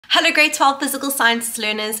Hello grade 12 physical sciences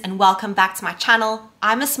learners and welcome back to my channel.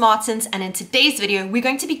 I'm Miss Martins, and in today's video we're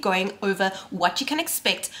going to be going over what you can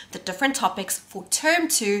expect, the different topics for term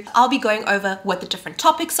 2. I'll be going over what the different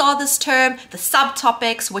topics are this term, the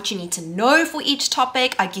subtopics, what you need to know for each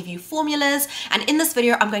topic. I give you formulas, and in this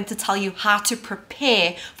video I'm going to tell you how to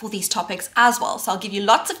prepare for these topics as well. So I'll give you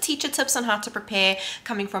lots of teacher tips on how to prepare,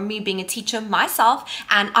 coming from me being a teacher myself,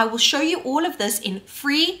 and I will show you all of this in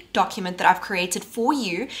free document that I've created for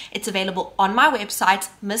you. It's available on my website,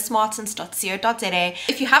 missmartins.co.za.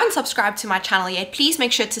 If you haven't subscribed to my channel yet, please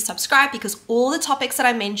make sure to subscribe, because all the topics that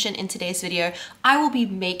I mention in today's video, I will be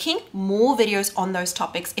making more videos on those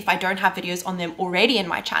topics if I don't have videos on them already in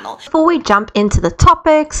my channel. Before we jump into the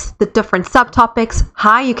topics, the different subtopics,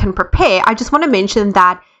 how you can prepare, I just want to mention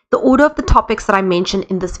that the order of the topics that I mentioned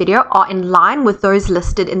in this video are in line with those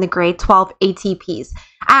listed in the grade 12 ATPs.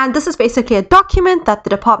 And this is basically a document that the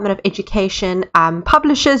Department of Education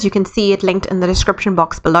publishes. You can see it linked in the description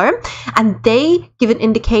box below. And they give an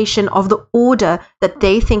indication of the order that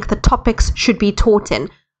they think the topics should be taught in.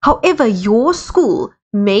 However, your school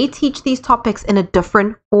may teach these topics in a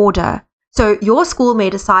different order. So your school may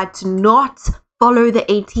decide to not follow the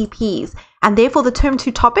ATPs, and therefore the term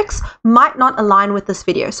 2 topics might not align with this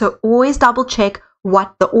video. So always double check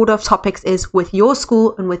what the order of topics is with your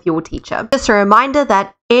school and with your teacher. Just a reminder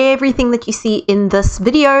that everything that you see in this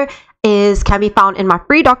video can be found in my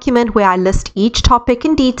free document where I list each topic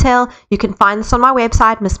in detail. You can find this on my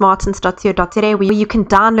website, missmartins.co.za, where you can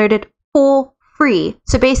download it for free.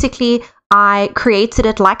 So basically, I created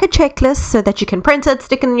it like a checklist so that you can print it,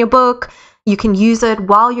 stick it in your book. You can use it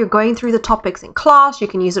while you're going through the topics in class. You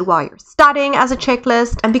can use it while you're studying as a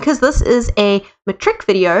checklist. And because this is a matric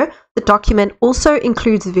video, the document also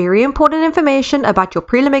includes very important information about your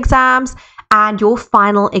prelim exams and your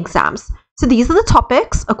final exams. So these are the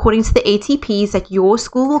topics, according to the ATPs, that your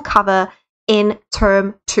school will cover in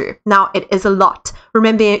term 2. Now, it is a lot.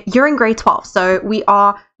 Remember, you're in grade 12, so we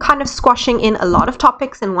are kind of squashing in a lot of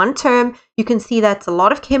topics in one term. You can see that's a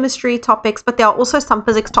lot of chemistry topics, but there are also some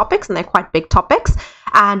physics topics, and they're quite big topics.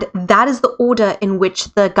 And that is the order in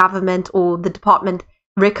which the government or the department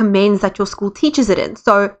recommends that your school teaches it in.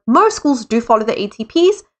 So most schools do follow the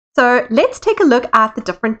ATPs. So let's take a look at the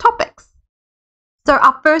different topics. So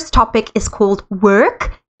our first topic is called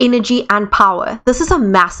work, energy, and power. This is a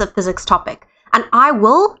massive physics topic, and I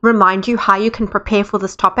will remind you how you can prepare for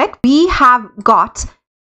this topic. We have got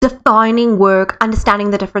defining work, understanding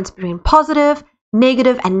the difference between positive,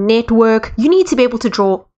 negative, and net work. You need to be able to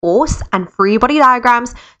draw force and free body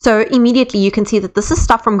diagrams. So immediately you can see that this is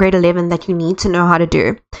stuff from grade 11 that you need to know how to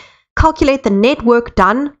do. Calculate the net work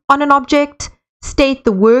done on an object, state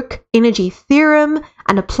the work energy theorem,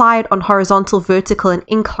 and apply it on horizontal, vertical, and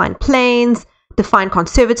inclined planes. Define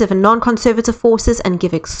conservative and non-conservative forces and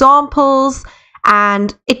give examples.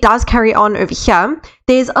 And it does carry on over here.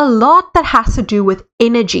 There's a lot that has to do with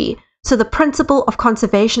energy. So the principle of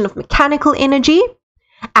conservation of mechanical energy.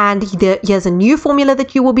 And here's a new formula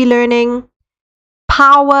that you will be learning.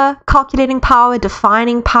 Power, calculating power,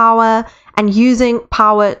 defining power, and using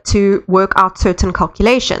power to work out certain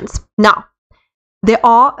calculations. Now, there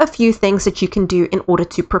are a few things that you can do in order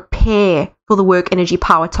to prepare for the work, energy,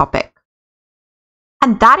 power topic.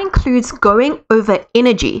 And that includes going over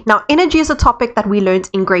energy. Now, energy is a topic that we learned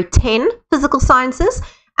in grade 10 physical sciences.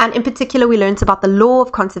 And in particular, we learned about the law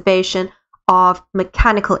of conservation of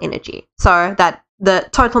mechanical energy. So that the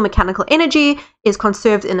total mechanical energy is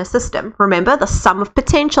conserved in a system. Remember, the sum of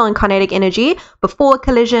potential and kinetic energy before a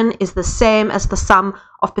collision is the same as the sum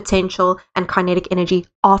of potential and kinetic energy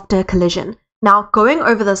after a collision. Now, going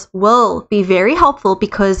over this will be very helpful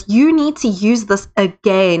because you need to use this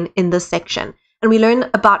again in this section. And we learn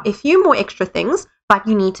about a few more extra things, but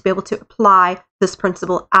you need to be able to apply this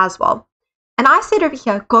principle as well. And I said over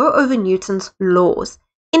here, go over Newton's laws,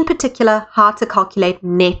 in particular, how to calculate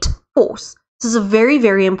net force. This is a very,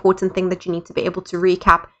 very important thing that you need to be able to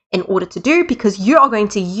recap in order to do, because you are going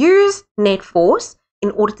to use net force in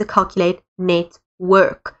order to calculate net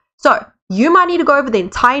work. So you might need to go over the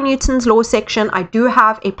entire Newton's law section. I do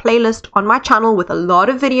have a playlist on my channel with a lot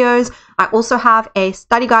of videos. I also have a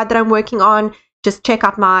study guide that I'm working on. Just check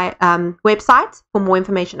out my website for more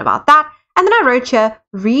information about that. And then I wrote here,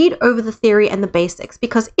 read over the theory and the basics,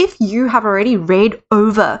 because if you have already read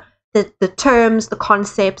over the terms, the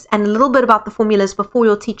concepts, and a little bit about the formulas before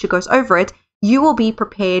your teacher goes over it, you will be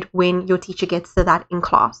prepared when your teacher gets to that in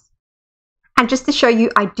class. And just to show you,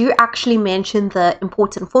 I do actually mention the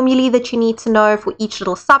important formulae that you need to know for each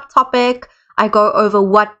little subtopic. I go over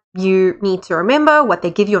what you need to remember, what they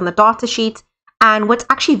give you on the data sheet. And what's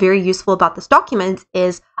actually very useful about this document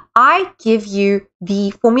is I give you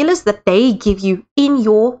the formulas that they give you in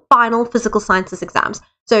your final physical sciences exams.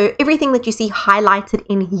 So everything that you see highlighted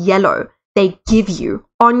in yellow, they give you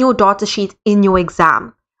on your data sheet in your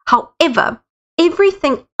exam. However,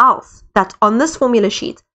 everything else that's on this formula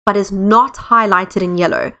sheet but is not highlighted in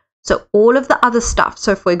yellow, so all of the other stuff,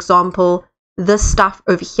 so for example, this stuff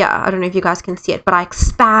over here, I don't know if you guys can see it, but I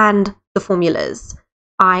expand the formulas.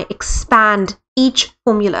 I expand each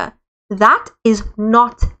formula. That is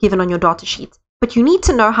not given on your data sheet, but you need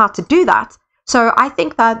to know how to do that. So I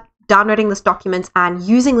think that downloading this document and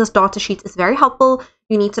using this data sheet is very helpful.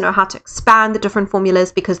 You need to know how to expand the different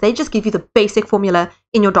formulas because they just give you the basic formula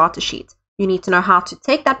in your data sheet. You need to know how to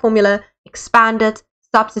take that formula, expand it,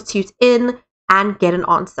 substitute in, and get an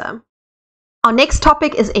answer. Our next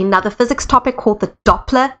topic is another physics topic called the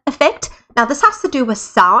Doppler Effect. Now this has to do with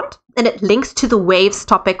sound, and it links to the waves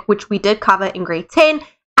topic, which we did cover in grade 10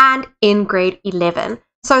 and in grade 11.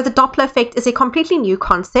 So the Doppler effect is a completely new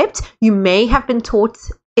concept. You may have been taught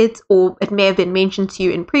it, or it may have been mentioned to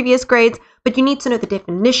you in previous grades, but you need to know the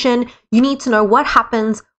definition. You need to know what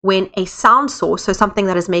happens when a sound source, so something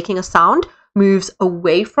that is making a sound, moves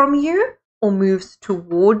away from you or moves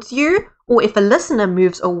towards you, or if a listener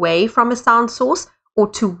moves away from a sound source or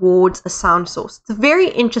towards a sound source. It's a very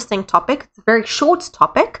interesting topic. It's a very short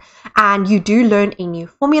topic, and you do learn a new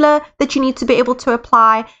formula that you need to be able to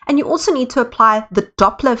apply, and you also need to apply the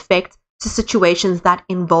Doppler effect to situations that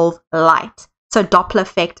involve light. So Doppler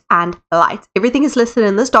effect and light. Everything is listed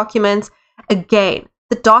in this document. Again,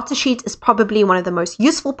 the data sheet is probably one of the most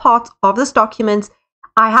useful parts of this document.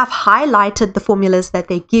 I have highlighted the formulas that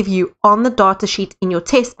they give you on the data sheet in your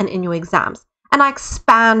tests and in your exams. And I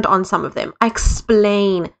expand on some of them. I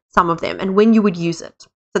explain some of them and when you would use it.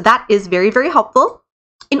 So that is very, very helpful.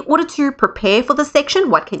 In order to prepare for this section,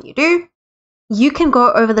 what can you do? You can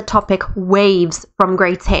go over the topic waves from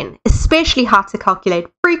grade 10, especially how to calculate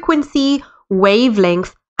frequency,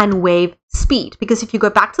 wavelength, and wave speed. Because if you go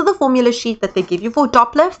back to the formula sheet that they give you for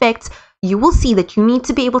Doppler effects, you will see that you need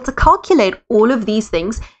to be able to calculate all of these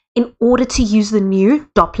things in order to use the new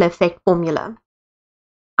Doppler effect formula.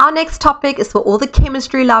 Our next topic is for all the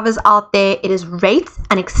chemistry lovers out there. It is rate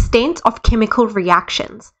and extent of chemical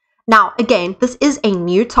reactions. Now, again, this is a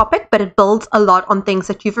new topic, but it builds a lot on things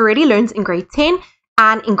that you've already learned in grade 10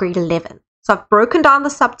 and in grade 11. So I've broken down the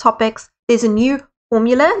subtopics. There's a new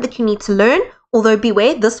formula that you need to learn, although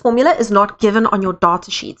beware, this formula is not given on your data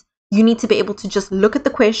sheet. You need to be able to just look at the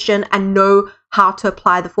question and know how to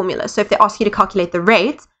apply the formula. So if they ask you to calculate the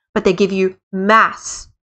rate, but they give you mass,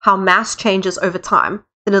 how mass changes over time,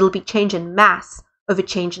 then it'll be change in mass over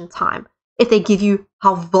change in time. If they give you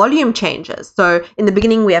how volume changes, so in the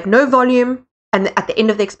beginning we have no volume, and at the end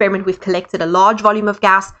of the experiment we've collected a large volume of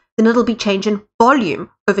gas, then it'll be change in volume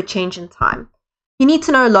over change in time. You need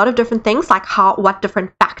to know a lot of different things, like what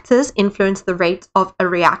different factors influence the rate of a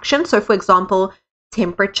reaction. So for example,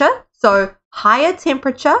 temperature. So higher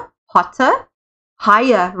temperature, hotter,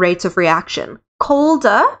 higher rates of reaction.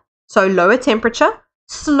 Colder, so lower temperature,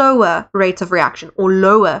 slower rate of reaction or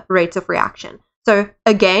lower rates of reaction. So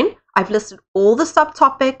again, I've listed all the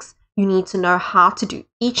subtopics. You need to know how to do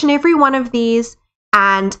each and every one of these.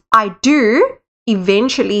 And I do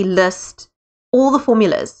eventually list all the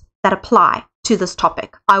formulas that apply to this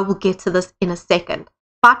topic. I will get to this in a second.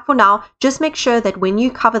 But for now, just make sure that when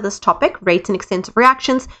you cover this topic, rate and extent of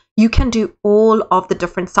reactions, you can do all of the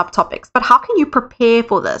different subtopics. But how can you prepare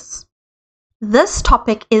for this? This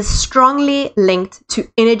topic is strongly linked to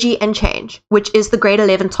energy and change, which is the grade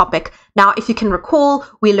 11 topic. Now, if you can recall,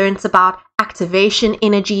 we learned about activation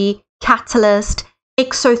energy, catalyst,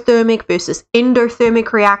 exothermic versus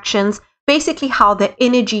endothermic reactions, basically how the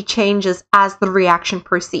energy changes as the reaction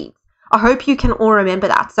proceeds. I hope you can all remember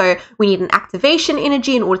that. So we need an activation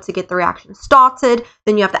energy in order to get the reaction started.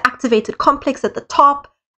 Then you have the activated complex at the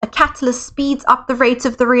top. A catalyst speeds up the rate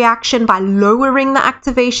of the reaction by lowering the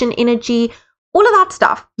activation energy. All of that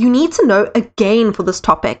stuff you need to know again for this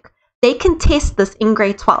topic. They can test this in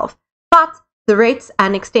grade 12, but the rates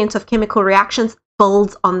and extent of chemical reactions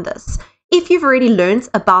builds on this. If you've already learned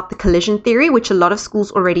about the collision theory, which a lot of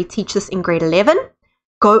schools already teach this in grade 11,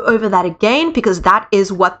 go over that again because that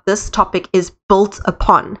is what this topic is built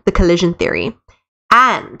upon, the collision theory.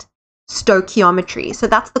 And stoichiometry. So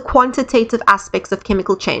that's the quantitative aspects of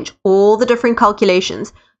chemical change, all the different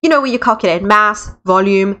calculations. You know, where you calculate mass,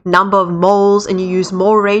 volume, number of moles, and you use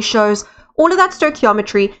mole ratios. All of that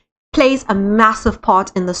stoichiometry plays a massive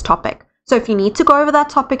part in this topic. So if you need to go over that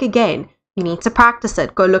topic again, You need to practice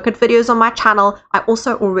it. Go look at videos on my channel. I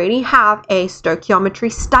also already have a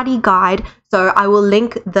stoichiometry study guide, so I will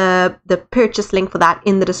link the purchase link for that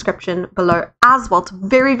in the description below as well. It's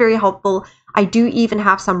very, very helpful. I do even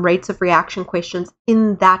have some rates of reaction questions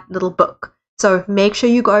in that little book. So make sure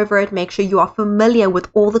you go over it. Make sure you are familiar with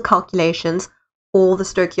all the calculations, all the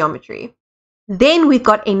stoichiometry. Then we've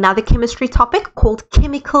got another chemistry topic called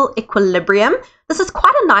chemical equilibrium. This is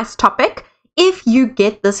quite a nice topic if you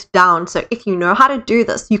get this down. So if you know how to do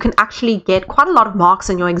this, you can actually get quite a lot of marks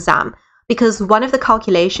in your exam, because one of the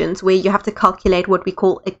calculations where you have to calculate what we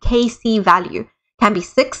call a Kc value can be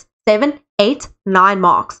 6, 7, 8, 9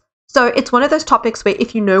 marks. So it's one of those topics where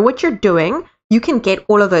if you know what you're doing, you can get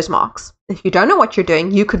all of those marks. If you don't know what you're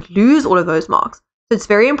doing, you could lose all of those marks. So it's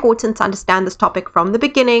very important to understand this topic from the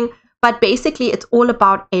beginning. But basically, it's all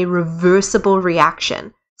about a reversible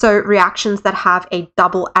reaction. So reactions that have a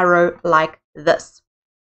double arrow like this.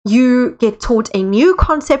 You get taught a new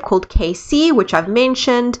concept called Kc, which I've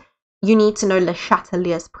mentioned. You need to know Le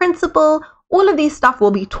Chatelier's principle. All of these stuff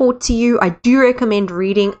will be taught to you. I do recommend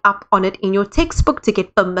reading up on it in your textbook to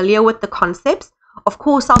get familiar with the concepts. Of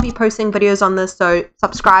course, I'll be posting videos on this, so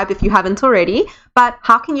subscribe if you haven't already. But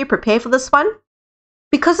how can you prepare for this one?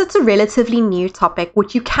 Because it's a relatively new topic,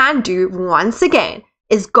 what you can do, once again,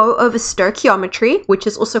 is go over stoichiometry, which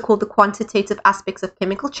is also called the quantitative aspects of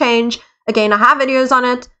chemical change. Again, I have videos on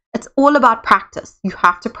it. It's all about practice. You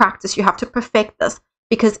have to practice. You have to perfect this.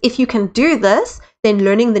 Because if you can do this, then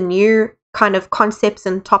learning the new kind of concepts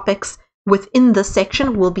and topics within this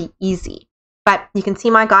section will be easy. But you can see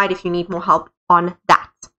my guide if you need more help on that.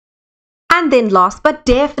 And then last but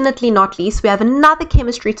definitely not least, we have another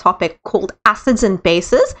chemistry topic called acids and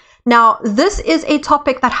bases. Now, this is a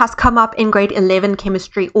topic that has come up in grade 11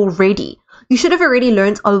 chemistry already. You should have already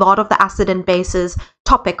learned a lot of the acid and bases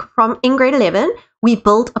topic from in grade 11. We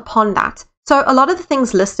build upon that. So a lot of the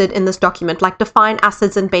things listed in this document, like define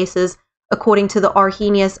acids and bases according to the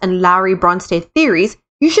Arrhenius and Lowry-Bronsted theories,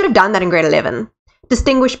 you should have done that in grade 11.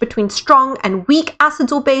 Distinguish between strong and weak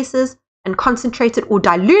acids or bases, and concentrated or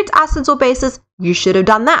dilute acids or bases, you should have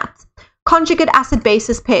done that. Conjugate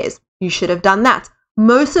acid-basis pairs, you should have done that.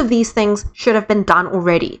 Most of these things should have been done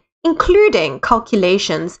already, including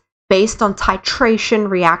calculations based on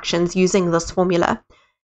titration reactions using this formula.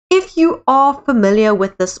 If you are familiar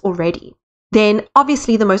with this already, then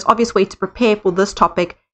obviously the most obvious way to prepare for this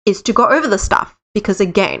topic is to go over the stuff, because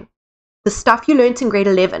again, the stuff you learned in grade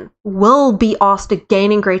 11 will be asked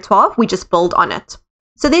again in grade 12. We just build on it.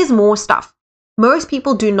 So there's more stuff. Most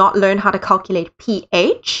people do not learn how to calculate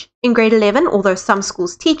pH in grade 11, although some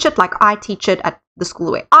schools teach it, like I teach it at the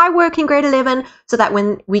school where I work in grade 11, so that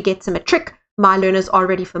when we get to matric, my learners are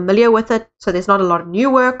already familiar with it, so there's not a lot of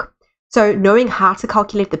new work. So knowing how to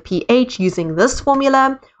calculate the pH using this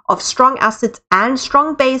formula of strong acids and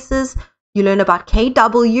strong bases, you learn about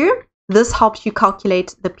Kw. This helps you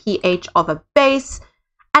calculate the pH of a base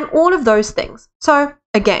and all of those things. So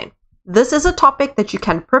again, this is a topic that you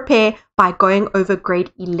can prepare by going over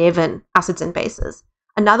grade 11 acids and bases.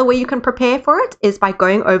 Another way you can prepare for it is by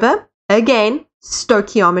going over, again,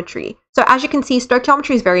 stoichiometry. So as you can see,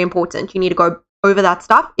 stoichiometry is very important. You need to go over that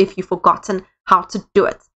stuff if you've forgotten how to do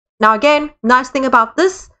it. Now again, nice thing about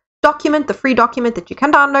this document, the free document that you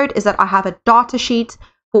can download, is that I have a data sheet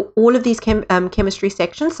for all of these chemistry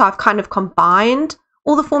sections. So I've kind of combined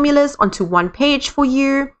all the formulas onto one page for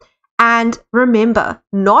you. And remember,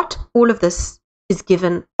 not all of this is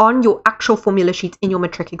given on your actual formula sheet in your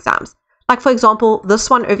matric exams. Like for example, this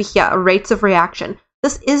one over here, rates of reaction.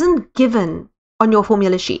 This isn't given on your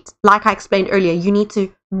formula sheet. Like I explained earlier, you need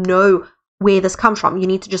to know where this comes from. You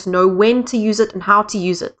need to just know when to use it and how to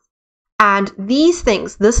use it. And these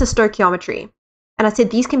things, this is stoichiometry. And I said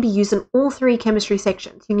these can be used in all three chemistry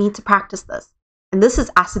sections. You need to practice this. And this is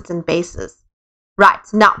acids and bases. Right,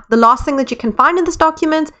 now the last thing that you can find in this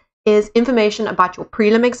document is information about your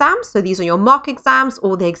prelim exams. So these are your mock exams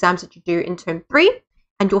or the exams that you do in term 3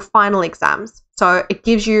 and your final exams. So it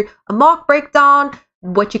gives you a mark breakdown,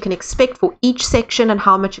 what you can expect for each section and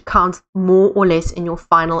how much it counts more or less in your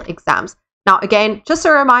final exams. Now, again, just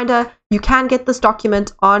a reminder, you can get this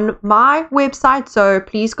document on my website. So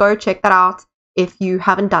please go check that out if you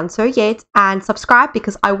haven't done so yet, and subscribe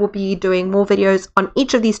because I will be doing more videos on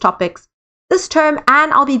each of these topics this term,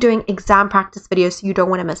 and I'll be doing exam practice videos, so you don't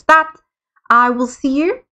want to miss that. I will see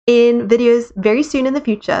you in videos very soon in the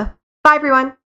future. Bye, everyone.